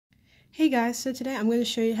Hey guys, so today I'm going to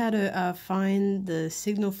show you how to find the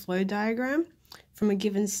signal flow diagram from a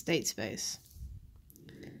given state space.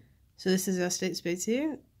 So this is our state space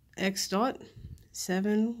here, x dot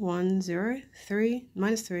 7, 1, 0, 3,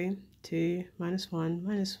 minus 3, 2, minus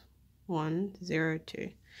 1, 0, 2,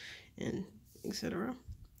 and etc.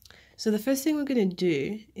 So the first thing we're going to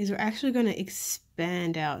do is we're actually going to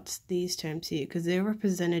expand out these terms here because they're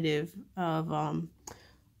representative of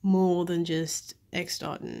more than just x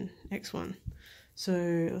dot and x1. So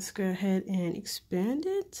let's go ahead and expand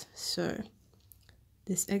it. So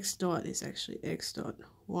this x dot is actually x dot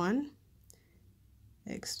 1,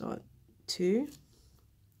 x dot 2,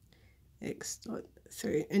 x dot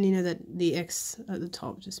 3. And you know that the x at the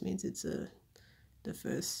top just means it's the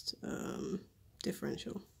first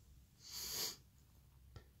differential.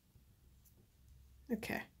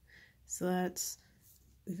 Okay, so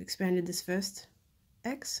we've expanded this first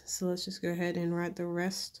x, so let's just go ahead and write the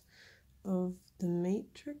rest of the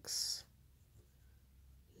matrix.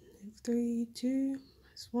 3, 2,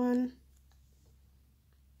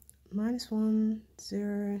 minus 1,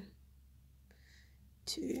 0,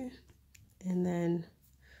 2, and then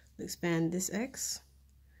we'll expand this x,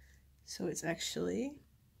 so it's actually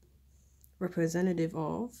representative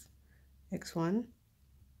of x1,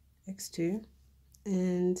 x2,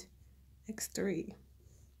 and x3.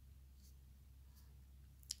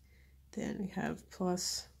 Then we have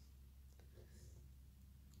plus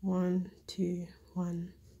 1, 2,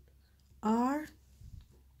 1, r,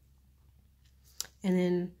 and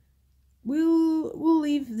then we'll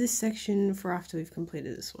leave this section for after we've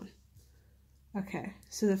completed this one. Okay,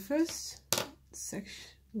 so the first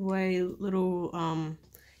section, little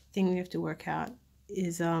thing we have to work out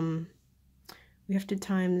is we have to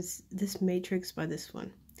times this matrix by this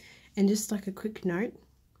one. And just like a quick note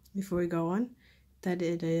before we go on, that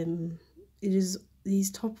it is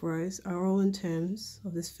these top rows are all in terms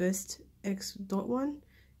of this first x dot 1,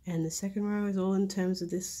 and the second row is all in terms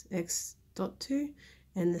of this x dot 2,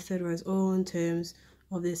 and the third row is all in terms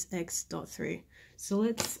of this x dot 3. So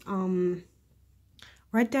let's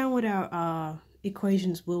write down what our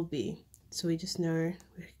equations will be, so we just know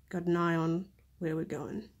we've got an eye on where we're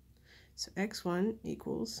going. So x1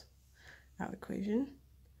 equals our equation,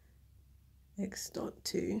 x dot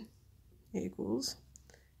 2 equals,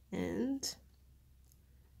 and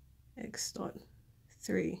x dot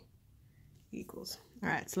 3 equals.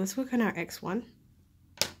 Alright, so let's work on our x1.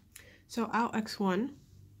 So our x1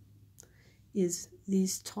 is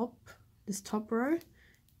this top row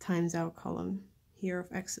times our column here of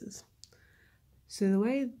x's. So the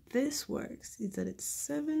way this works is that it's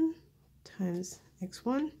 7 times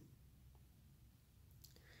x1,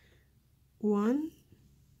 1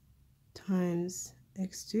 times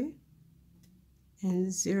x2,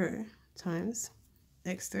 and 0 times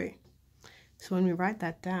x3. So when we write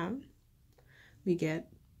that down, we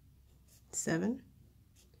get 7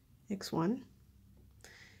 x1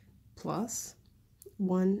 plus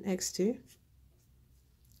 1 x2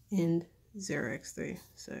 and 0 x3.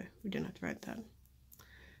 So we don't have to write that.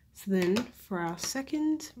 So then for our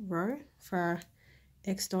second row, for our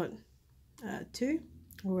x dot 2,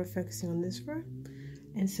 we're focusing on this row.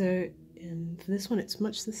 And so for this one, it's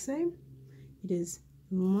much the same. It is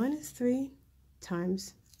minus 3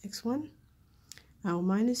 times x1, our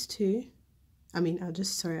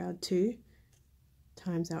 2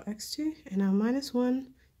 times our x2, and our minus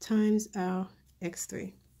 1 times our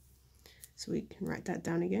x3. So we can write that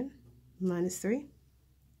down again. Minus 3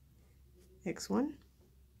 x1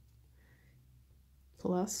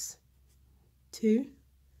 plus 2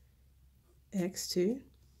 x2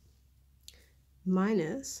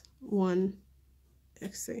 minus 1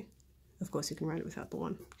 x3. Of course, you can write it without the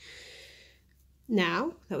 1.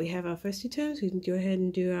 Now that we have our first two terms, we can go ahead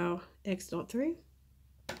and do our x dot 3.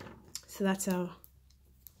 So that's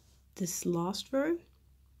this last row.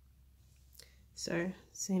 So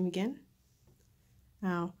same again.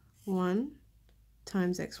 Our 1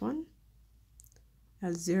 times x1,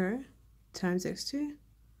 our 0 times x2,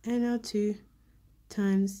 and our 2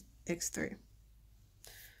 times x3.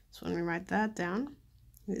 So when we write that down,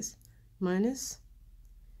 it's minus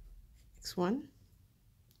x1,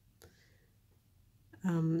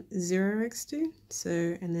 0 x2, so,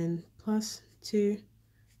 and then plus 2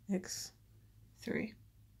 x3.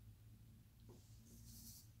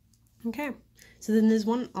 Okay, so then there's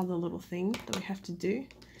one other little thing that we have to do,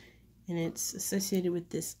 and it's associated with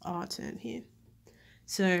this r term here.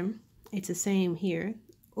 So it's the same here.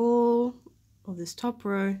 All of this top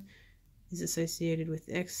row is associated with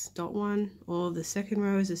x dot 1, all of the second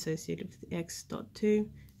row is associated with the x dot 2,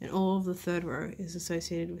 and all of the third row is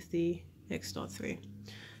associated with the x dot 3.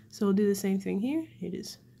 So we'll do the same thing here. It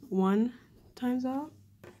is 1 times r,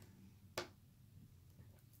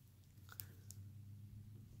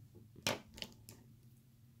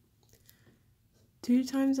 two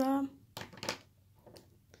times r,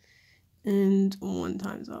 and 1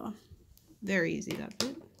 times r. Very easy, that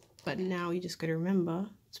bit. But now you just got to remember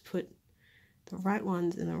to put the right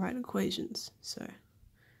ones in the right equations. So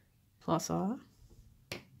plus r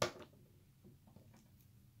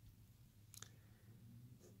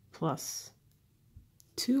plus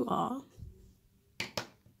 2r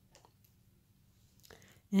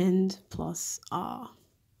and plus r.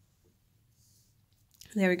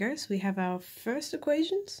 There we go. So we have our first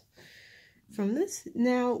equations from this.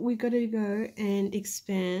 Now we got to go and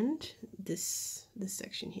expand this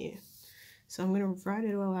section here. So I'm going to write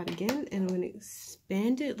it all out again, and I'm going to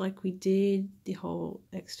expand it like we did the whole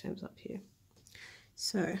x terms up here.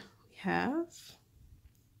 So we have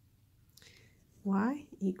y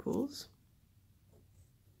equals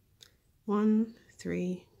 1,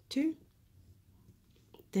 3, 2.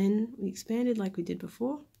 Then we expanded like we did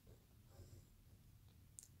before.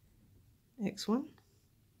 x1,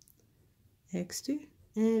 x2,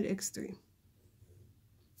 and x3.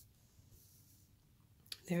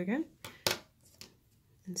 There we go.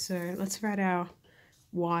 And so let's write our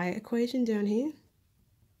y equation down here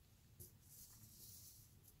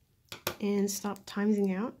and start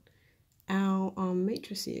timesing out our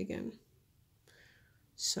matrices again.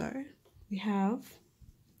 So we have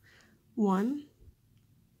 1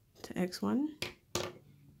 to x1,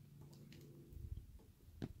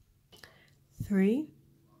 3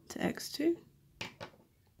 to x2,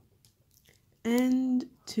 and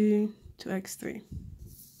 2 to x3.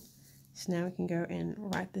 So now we can go and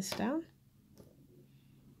write this down.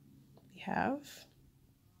 We have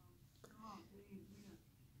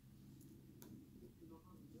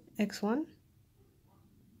x1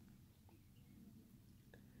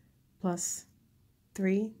 plus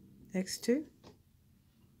 3x2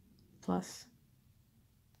 plus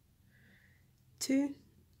 2x3.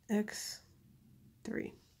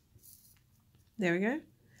 There we go.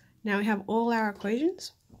 Now we have all our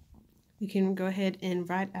equations. We can go ahead and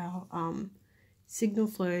write our signal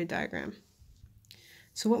flow diagram.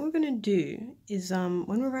 So what we're going to do is when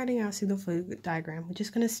we're writing our signal flow diagram, we're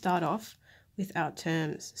just going to start off with our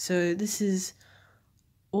terms. So this is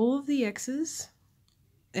all of the x's,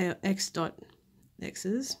 x dot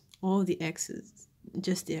x's, all of the x's,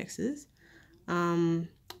 just the x's, the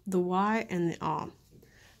y and the r.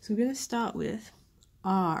 So we're going to start with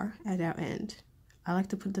r at our end. I like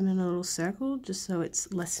to put them in a little circle just so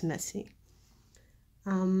it's less messy.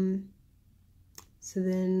 So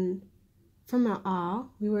then from our r,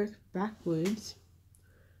 we work backwards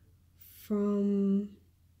from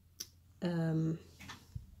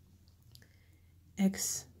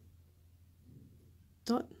x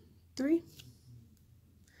dot 3.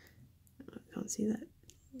 I can't see that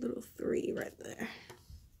little 3 right there.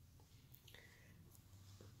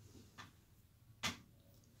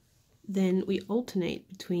 Then we alternate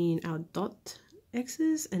between our dot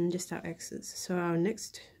x's and just our x's. So our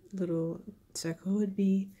next little circle would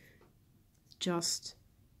be just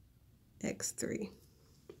x3.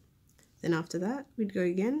 Then after that, we'd go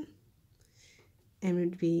again, and it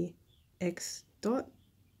would be x dot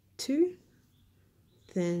 2,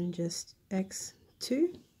 then just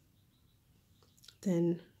x2,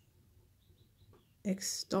 then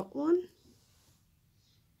x dot 1,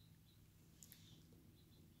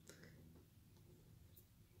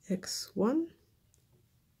 x1,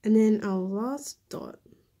 and then our last dot,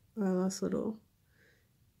 our last little,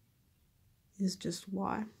 is just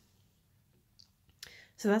y.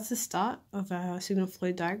 So that's the start of our signal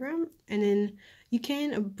flow diagram, and then you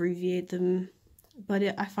can abbreviate them, but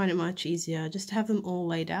I find it much easier just to have them all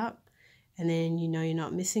laid out, and then you know you're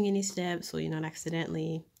not missing any steps or you're not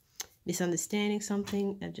accidentally misunderstanding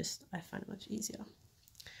something. I find it much easier.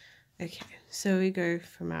 Okay, so we go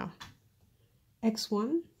from our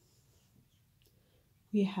x1,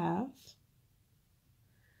 we have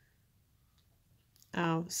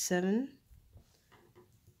our 7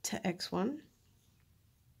 to x1.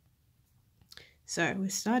 So we're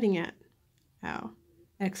starting at our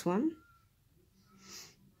x1.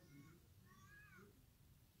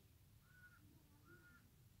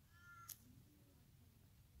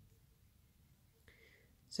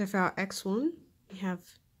 So for our x1, we have,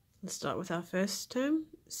 let's start with our first term,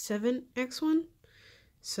 7x1.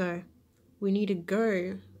 So we need to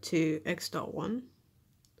go to x dot 1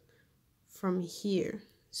 from here.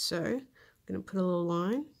 So I'm going to put a little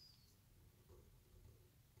line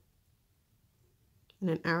and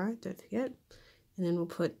an arrow, don't forget, and then we'll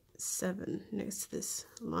put 7 next to this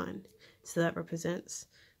line. So that represents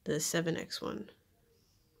the 7x1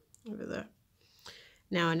 over there.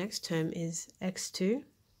 Now our next term is x2,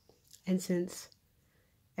 and since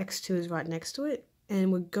x2 is right next to it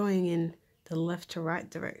and we're going in the left to right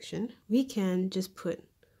direction, we can just put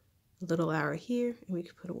a little arrow here and we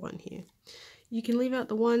can put a 1 here. You can leave out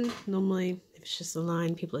the 1. Normally if it's just a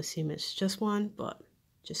line, people assume it's just 1, but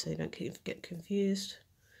just so you don't get confused,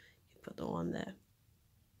 you put the 1 there.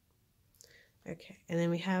 Okay, and then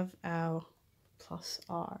we have our plus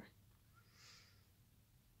r.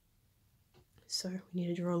 So we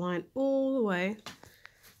need to draw a line all the way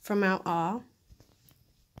from our r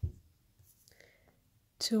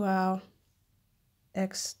to our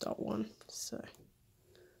x dot 1. So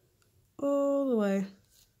all the way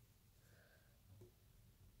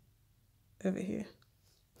over here.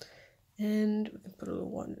 And we can put a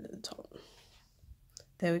little 1 at the top.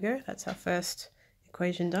 There we go, that's our first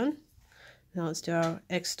equation done. Now let's do our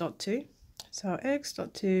x dot 2. So our x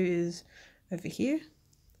dot 2 is over here.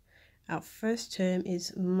 Our first term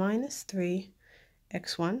is minus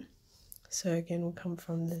 3x1. So again, we'll come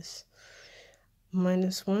from this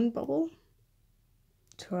minus 1 bubble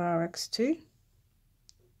to our x2,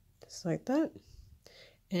 just like that.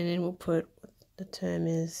 And then we'll put what the term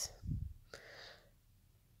is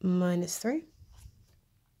minus 3.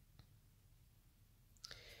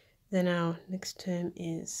 Then our next term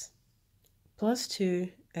is plus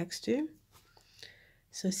 2x2.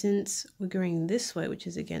 So since we're going this way, which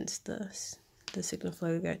is against the signal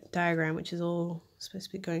flow diagram, which is all supposed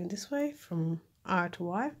to be going this way from R to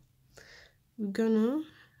Y, we're gonna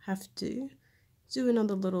have to do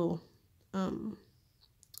another little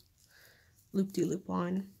loop-de-loop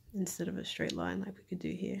line instead of a straight line like we could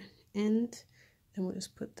do here. And then we'll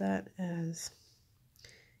just put that as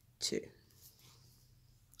 2.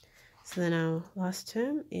 So then our last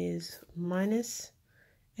term is minus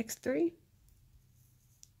x3.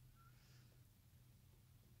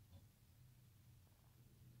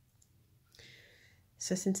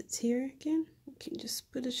 So since it's here again, we can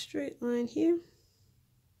just put a straight line here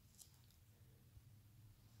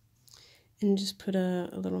and just put a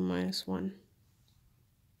little minus 1.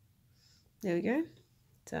 There we go.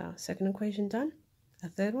 It's our second equation done. Our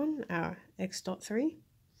third one, our x dot 3.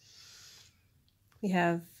 We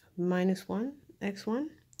have minus 1 x1,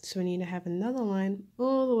 so we need to have another line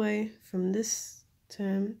all the way from this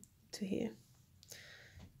term to here.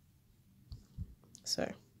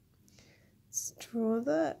 So let's draw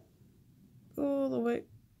that all the way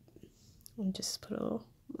and just put a little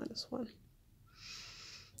minus 1.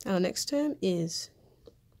 Our next term is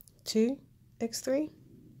 2x3.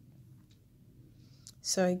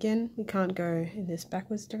 So again, we can't go in this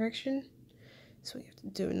backwards direction, so we have to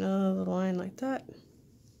do another line like that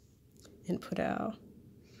and put our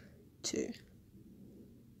 2.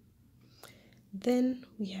 Then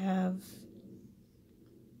we have,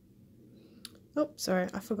 oh sorry,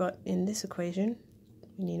 I forgot, in this equation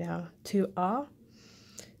we need our 2r,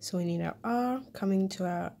 so we need our r coming to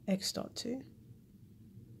our x dot 2.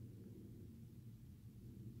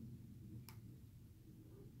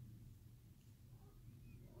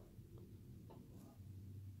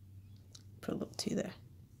 Put a little 2 there.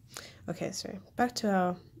 Okay, so back to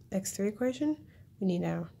our x3 equation, we need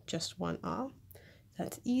now just 1r.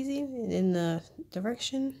 That's easy, and in the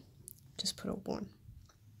direction, just put a 1.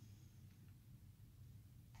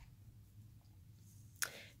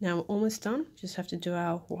 Now we're almost done, just have to do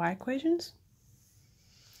our y equations.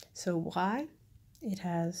 So y, it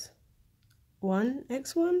has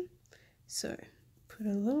 1x1, so put a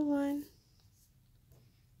little line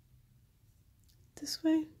this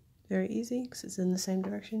way, very easy because it's in the same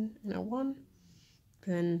direction, and a 1.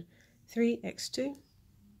 Then 3x2.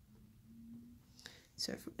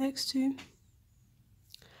 So from x2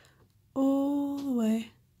 all the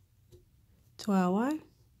way to our y,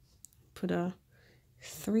 put a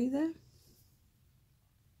 3 there.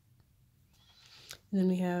 And then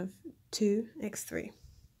we have 2x3.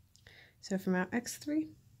 So from our x3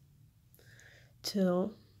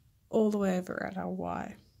 till all the way over at our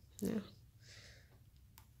y. Now,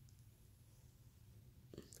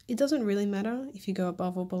 it doesn't really matter if you go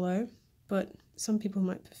above or below, but some people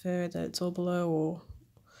might prefer that it's all below or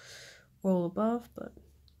all above, but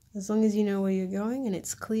as long as you know where you're going and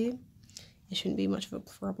it's clear, it shouldn't be much of a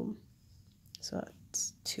problem. So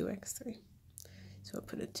that's 2x3. So I'll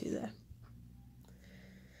put a 2 there.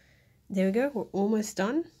 There we go, we're almost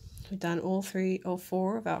done. We've done all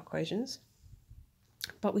 4 of our equations,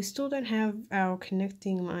 but we still don't have our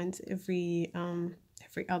connecting lines every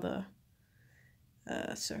other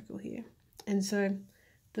circle here. And so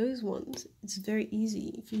those ones, it's very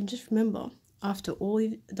easy. If you just remember, after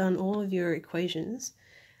you've done all of your equations,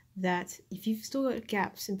 that if you've still got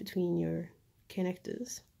gaps in between your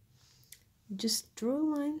connectors, just draw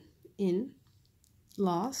a line in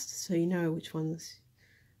last so you know which ones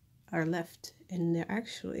are left, and they're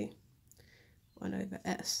actually 1 over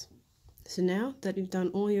s. So now that you've done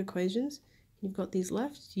all your equations, you've got these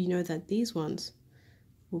left, you know that these ones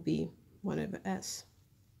will be 1 over s.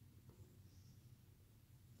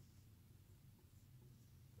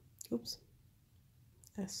 Oops,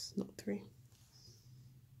 s, not 3.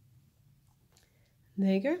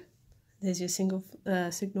 There you go. There's your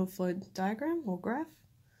signal flow diagram or graph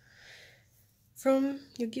from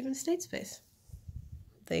your given state space.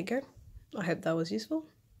 There you go. I hope that was useful.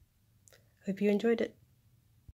 Hope you enjoyed it.